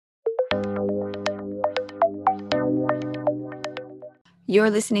You're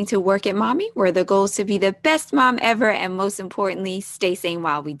listening to Work It Mommy, where the goal is to be the best mom ever and most importantly, stay sane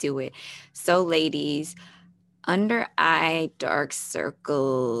while we do it. So, ladies, under eye dark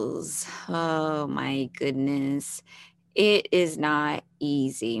circles. Oh my goodness. It is not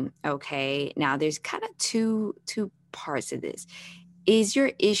easy. Okay. Now there's kind of two parts of this. Is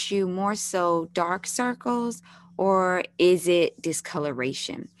your issue more so dark circles or is it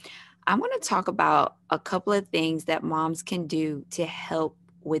discoloration? I want to talk about a couple of things that moms can do to help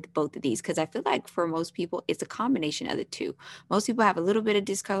with both of these because I feel like for most people, it's a combination of the two. Most people have a little bit of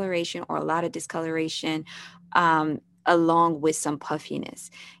discoloration or a lot of discoloration, along with some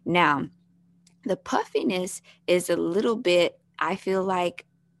puffiness. Now, the puffiness is a little bit, I feel like,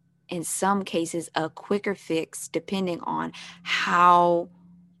 in some cases, a quicker fix depending on how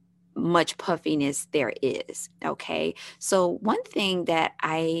much puffiness there is. Okay. So, one thing that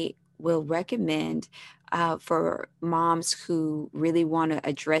I will recommend for moms who really want to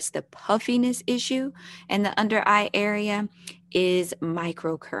address the puffiness issue in the under eye area is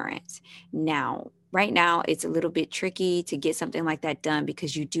microcurrents. Now, right now, it's a little bit tricky to get something like that done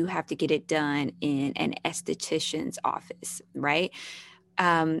because you do have to get it done in an esthetician's office, right?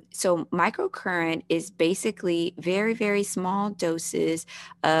 So microcurrent is basically very, very small doses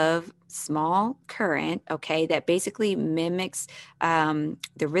of small current, okay, that basically mimics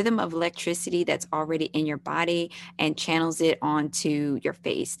the rhythm of electricity that's already in your body and channels it onto your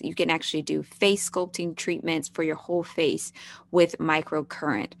face. You can actually do face sculpting treatments for your whole face with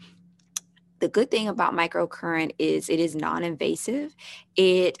microcurrent. The good thing about microcurrent is it is non-invasive.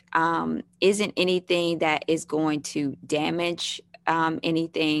 It isn't anything that is going to damage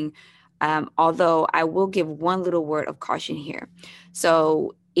anything. Although I will give one little word of caution here.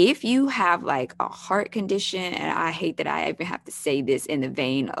 So if you have like a heart condition, and I hate that I even have to say this in the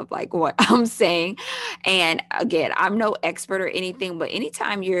vein of like what I'm saying, and again, I'm no expert or anything, but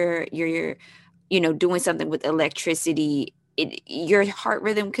anytime you're doing something with electricity, your heart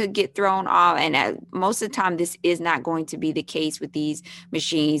rhythm could get thrown off. And most of the time, this is not going to be the case with these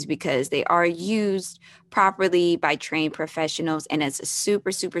machines because they are used properly by trained professionals and it's a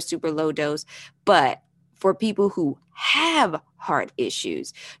super, super, super low dose. But for people who have heart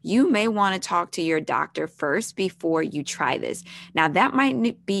issues, you may want to talk to your doctor first before you try this. Now, that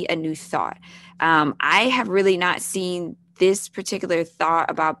might be a new thought. I have really not seen this particular thought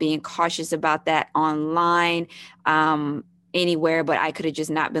about being cautious about that online anywhere, but I could have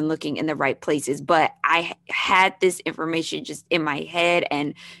just not been looking in the right places. But I had this information just in my head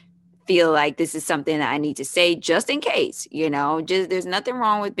and feel like this is something that I need to say just in case, just there's nothing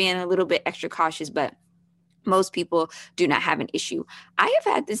wrong with being a little bit extra cautious, but most people do not have an issue. I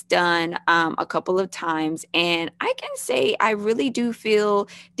have had this done a couple of times, and I can say I really do feel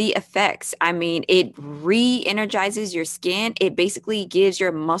the effects. I mean, it re energizes your skin, it basically gives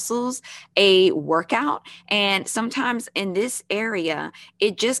your muscles a workout. And sometimes in this area,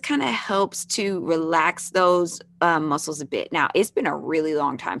 it just kind of helps to relax those muscles a bit. Now, it's been a really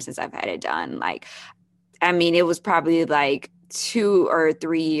long time since I've had it done. Like, I mean, it was probably like 2 or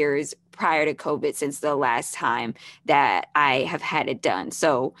 3 years prior to COVID since the last time that I have had it done.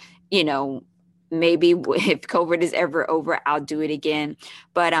 So, you know, maybe if COVID is ever over, I'll do it again.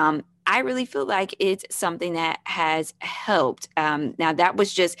 But I really feel like it's something that has helped. Now, that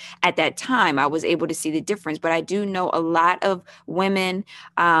was just at that time I was able to see the difference, but I do know a lot of women.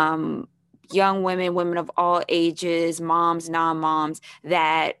 Young women, women of all ages, moms, non-moms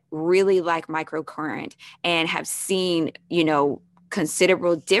that really like microcurrent and have seen,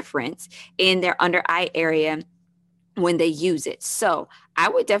 considerable difference in their under eye area when they use it. So I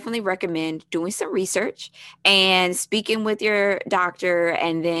would definitely recommend doing some research and speaking with your doctor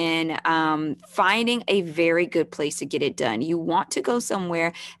and then finding a very good place to get it done. You want to go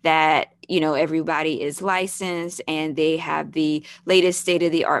somewhere that, everybody is licensed and they have the latest state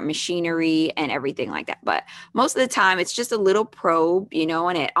of the art machinery and everything like that. But most of the time it's just a little probe,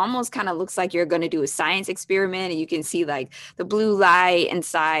 and it almost kind of looks like you're going to do a science experiment and you can see like the blue light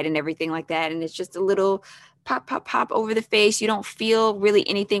inside and everything like that. And it's just a little pop, pop, pop over the face. You don't feel really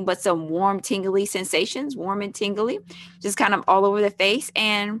anything but some warm, tingly sensations, warm and tingly, just kind of all over the face.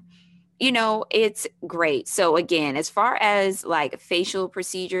 And, it's great. So again, as far as like facial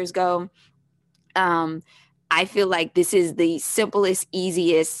procedures go, I feel like this is the simplest,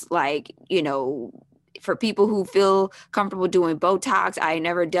 easiest, like, for people who feel comfortable doing Botox. I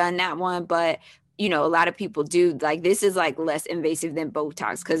never done that one, but a lot of people do, like this is like less invasive than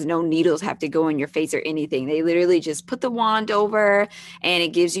Botox because no needles have to go in your face or anything. They literally just put the wand over and it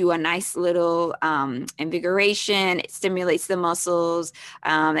gives you a nice little invigoration. It stimulates the muscles.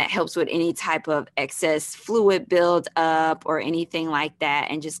 That helps with any type of excess fluid build up or anything like that,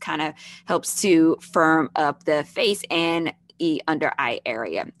 and just kind of helps to firm up the face and under eye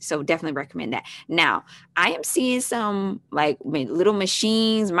area. So definitely recommend that. Now, I am seeing some like little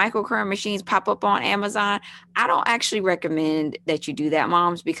machines, microcurrent machines pop up on Amazon. I don't actually recommend that you do that,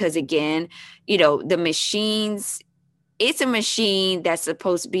 moms, because again, the machines, it's a machine that's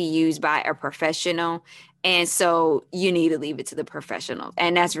supposed to be used by a professional. And so you need to leave it to the professional.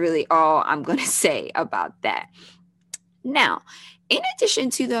 And that's really all I'm going to say about that. Now, in addition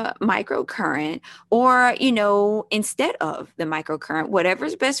to the microcurrent, or, instead of the microcurrent,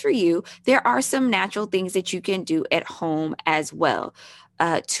 whatever's best for you, there are some natural things that you can do at home as well.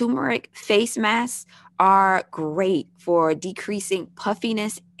 Turmeric face masks are great for decreasing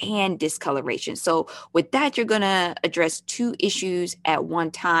puffiness and discoloration. So with that, you're going to address two issues at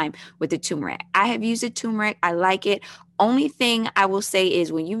one time with the turmeric. I have used the turmeric. I like it. Only thing I will say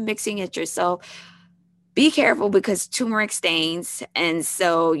is when you're mixing it yourself, be careful because turmeric stains. And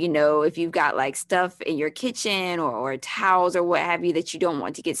so, if you've got like stuff in your kitchen or towels or what have you that you don't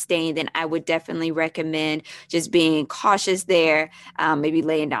want to get stained, then I would definitely recommend just being cautious there. Maybe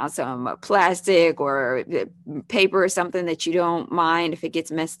laying down some plastic or paper or something that you don't mind if it gets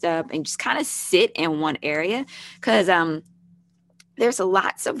messed up, and just kind of sit in one area because there's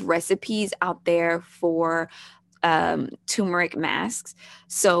lots of recipes out there for turmeric masks.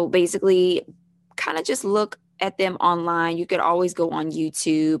 So basically, kind of just look at them online. You could always go on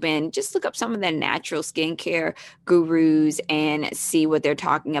YouTube and just look up some of the natural skincare gurus and see what they're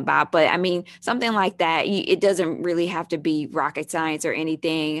talking about. But I mean, something like that, it doesn't really have to be rocket science or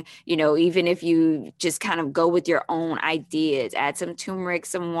anything. Even if you just kind of go with your own ideas, add some turmeric,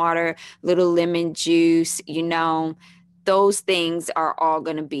 some water, little lemon juice, those things are all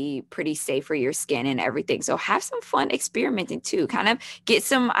going to be pretty safe for your skin and everything. So have some fun experimenting too. Kind of get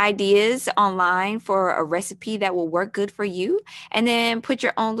some ideas online for a recipe that will work good for you, and then put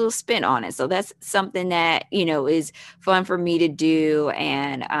your own little spin on it. So that's something that, is fun for me to do,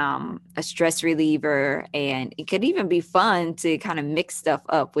 and a stress reliever. And it could even be fun to kind of mix stuff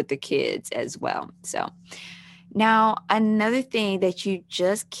up with the kids as well. So now, another thing that you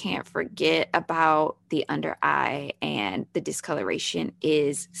just can't forget about the under eye and the discoloration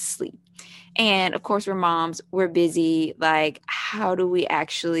is sleep. And of course, we're moms, we're busy. Like, how do we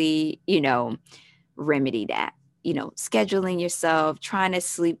actually, remedy that? Scheduling yourself, trying to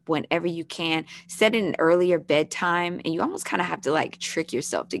sleep whenever you can, set an earlier bedtime. And you almost kind of have to like trick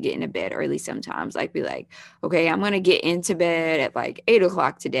yourself to get into bed early sometimes. Like, be like, okay, I'm going to get into bed at like 8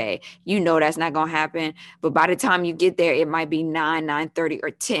 o'clock today. That's not going to happen. But by the time you get there, it might be 9:30,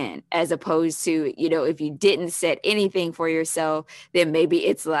 or 10, as opposed to, if you didn't set anything for yourself, then maybe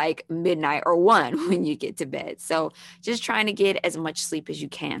it's like midnight or 1 when you get to bed. So just trying to get as much sleep as you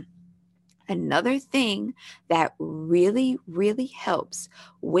can. Another thing that really, really helps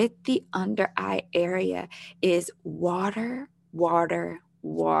with the under eye area is water, water,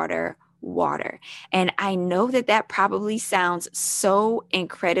 water, water. And I know that probably sounds so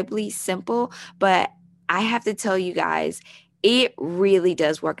incredibly simple, but I have to tell you guys, it really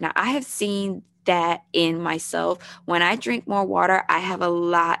does work. Now, I have seen that in myself. When I drink more water, I have a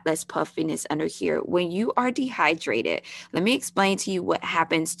lot less puffiness under here. When you are dehydrated, let me explain to you what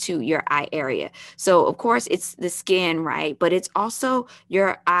happens to your eye area. So, of course, it's the skin, right? But it's also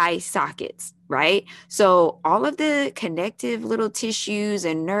your eye sockets, right? So all of the connective little tissues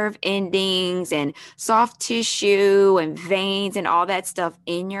and nerve endings and soft tissue and veins and all that stuff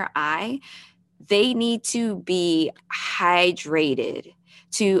in your eye, they need to be hydrated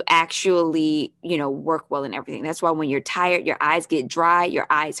to actually, work well and everything. That's why when you're tired, your eyes get dry, your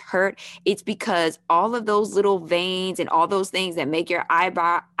eyes hurt. It's because all of those little veins and all those things that make your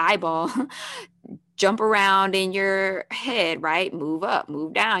eyeball jump around in your head, right? Move up,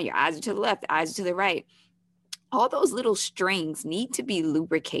 move down. Your eyes are to the left, the eyes are to the right. All those little strings need to be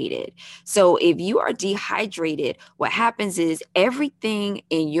lubricated. So if you are dehydrated, what happens is everything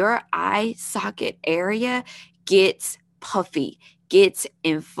in your eye socket area gets puffy, gets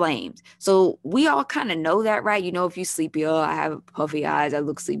inflamed. So we all kind of know that, right? You know, if you sleepy, oh, I have puffy eyes, I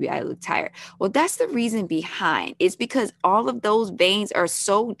look sleepy, I look tired. Well, that's the reason behind. It's because all of those veins are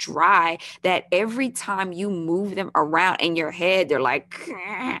so dry that every time you move them around in your head, they're like,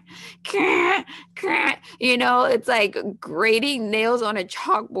 you know, it's like grating nails on a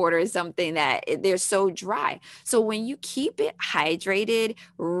chalkboard or something, that they're so dry. So when you keep it hydrated,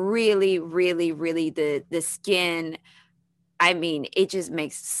 really, really, really, the skin, I mean, it just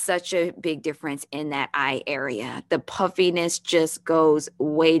makes such a big difference in that eye area. The puffiness just goes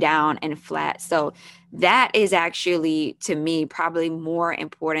way down and flat. So that is actually, to me, probably more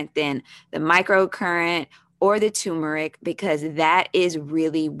important than the microcurrent or the turmeric, because that is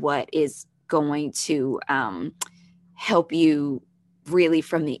really what is going to help you really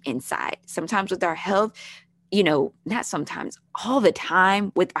from the inside. Sometimes with our health, you know, not sometimes, all the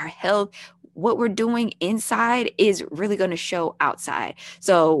time with our health, what we're doing inside is really going to show outside.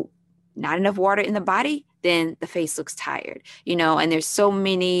 So, not enough water in the body, then the face looks tired, you know, and there's so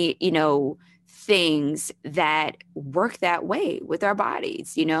many, you know, things that work that way with our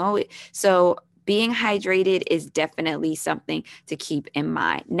bodies, you know. So, being hydrated is definitely something to keep in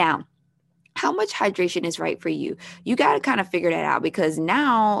mind. Now, how much hydration is right for you? You got to kind of figure that out, because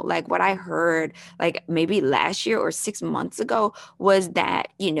now, like what I heard, like maybe last year or 6 months ago, was that,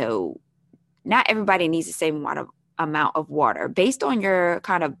 you know, not everybody needs the same amount of water. Based on your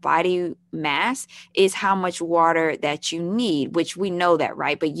kind of body mass is how much water that you need, which we know that,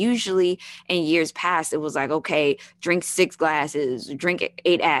 right? But usually in years past, it was like, okay, drink 6 glasses, drink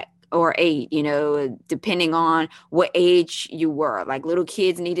eight, you know, depending on what age you were. Like little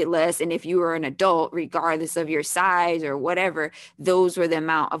kids needed less. And if you were an adult, regardless of your size or whatever, those were the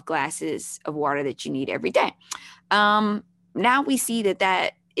amount of glasses of water that you need every day. Now we see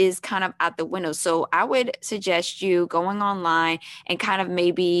that is kind of out the window. So I would suggest you going online and kind of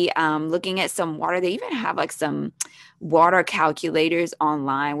maybe looking at some water. They even have like some water calculators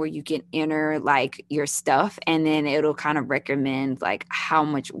online where you can enter like your stuff, and then it'll kind of recommend like how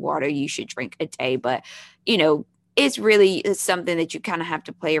much water you should drink a day. But, you know, it's something that you kind of have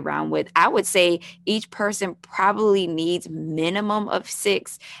to play around with. I would say each person probably needs minimum of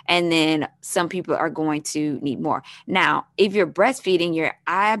 6, and then some people are going to need more. Now, if you're breastfeeding, you're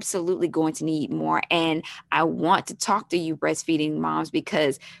absolutely going to need more. And I want to talk to you breastfeeding moms,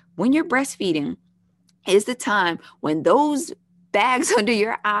 because when you're breastfeeding is the time when those bags under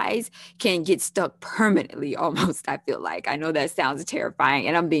your eyes can get stuck permanently, almost. I feel like, I know that sounds terrifying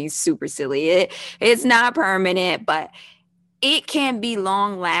and I'm being super silly. It's not permanent, but it can be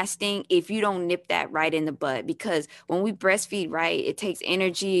long lasting if you don't nip that right in the bud. Because when we breastfeed, right, it takes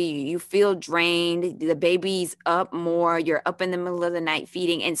energy. You feel drained. The baby's up more. You're up in the middle of the night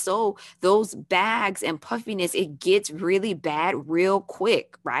feeding. And so those bags and puffiness, it gets really bad real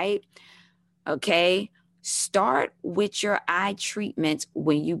quick, right? Okay. Start with your eye treatments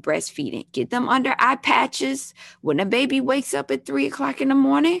when you breastfeeding. Get them under eye patches. When a baby wakes up at 3 o'clock in the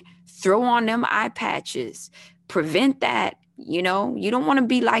morning, throw on them eye patches. Prevent that. You know, you don't want to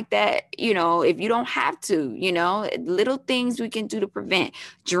be like that, you know, if you don't have to, you know, little things we can do to prevent.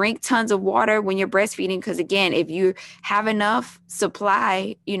 Drink tons of water when you're breastfeeding, because again, if you have enough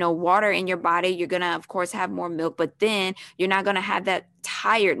supply, you know, water in your body, you're going to, of course, have more milk, but then you're not going to have that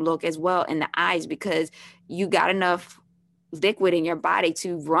tired look as well in the eyes, because you got enough liquid in your body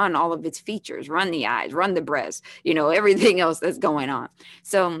to run all of its features, run the eyes, run the breast, you know, everything else that's going on.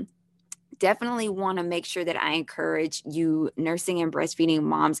 So definitely want to make sure that I encourage you nursing and breastfeeding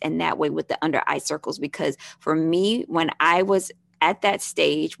moms in that way with the under eye circles. Because for me, when I was at that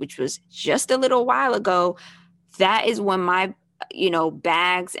stage, which was just a little while ago, that is when my, you know,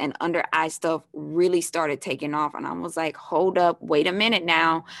 bags and under eye stuff really started taking off. And I was like, hold up, wait a minute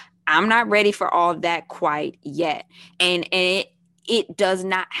now. I'm not ready for all of that quite yet. And it does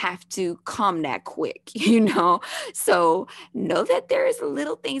not have to come that quick, you know? So know that there is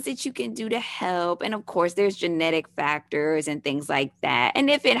little things that you can do to help. And of course, there's genetic factors and things like that. And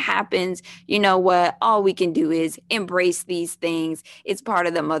if it happens, you know what? All we can do is embrace these things. It's part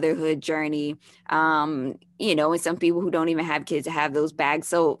of the motherhood journey. You know, and some people who don't even have kids have those bags.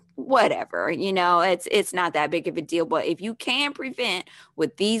 So whatever, you know, it's not that big of a deal. But if you can prevent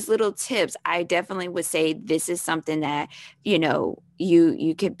with these little tips, I definitely would say this is something that, you know,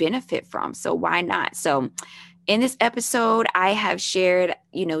 you could benefit from. So why not? So in this episode, I have shared,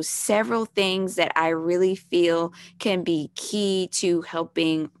 you know, several things that I really feel can be key to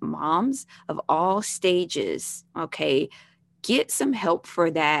helping moms of all stages, okay, get some help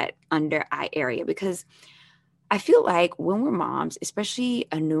for that under eye area. Because I feel like when we're moms, especially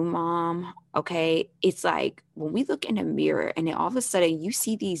a new mom, okay, it's like when we look in the mirror and then all of a sudden you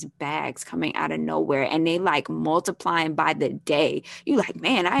see these bags coming out of nowhere and they like multiplying by the day. You like,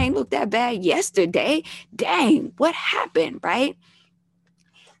 man, I ain't looked that bad yesterday. Dang, what happened, right?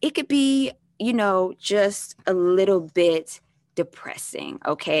 It could be, just a little bit depressing,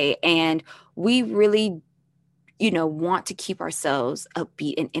 okay? And we really want to keep ourselves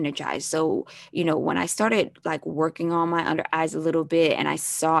upbeat and energized. So, when I started like working on my under eyes a little bit and I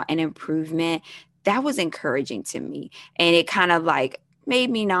saw an improvement, that was encouraging to me. And it kind of like made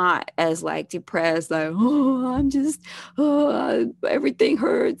me not as like depressed, like, oh, everything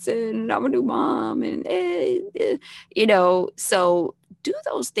hurts and I'm a new mom. And, so do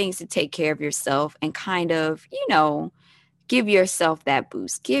those things to take care of yourself and kind of, give yourself that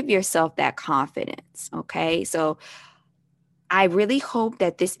boost, give yourself that confidence. Okay. So I really hope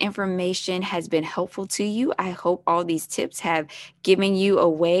that this information has been helpful to you. I hope all these tips have given you a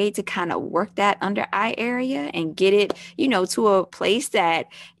way to kind of work that under eye area and get it, to a place that,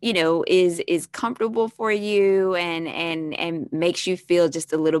 is comfortable for you and makes you feel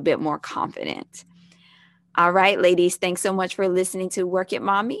just a little bit more confident. All right, ladies, thanks so much for listening to Work It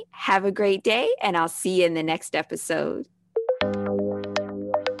Mommy. Have a great day, and I'll see you in the next episode.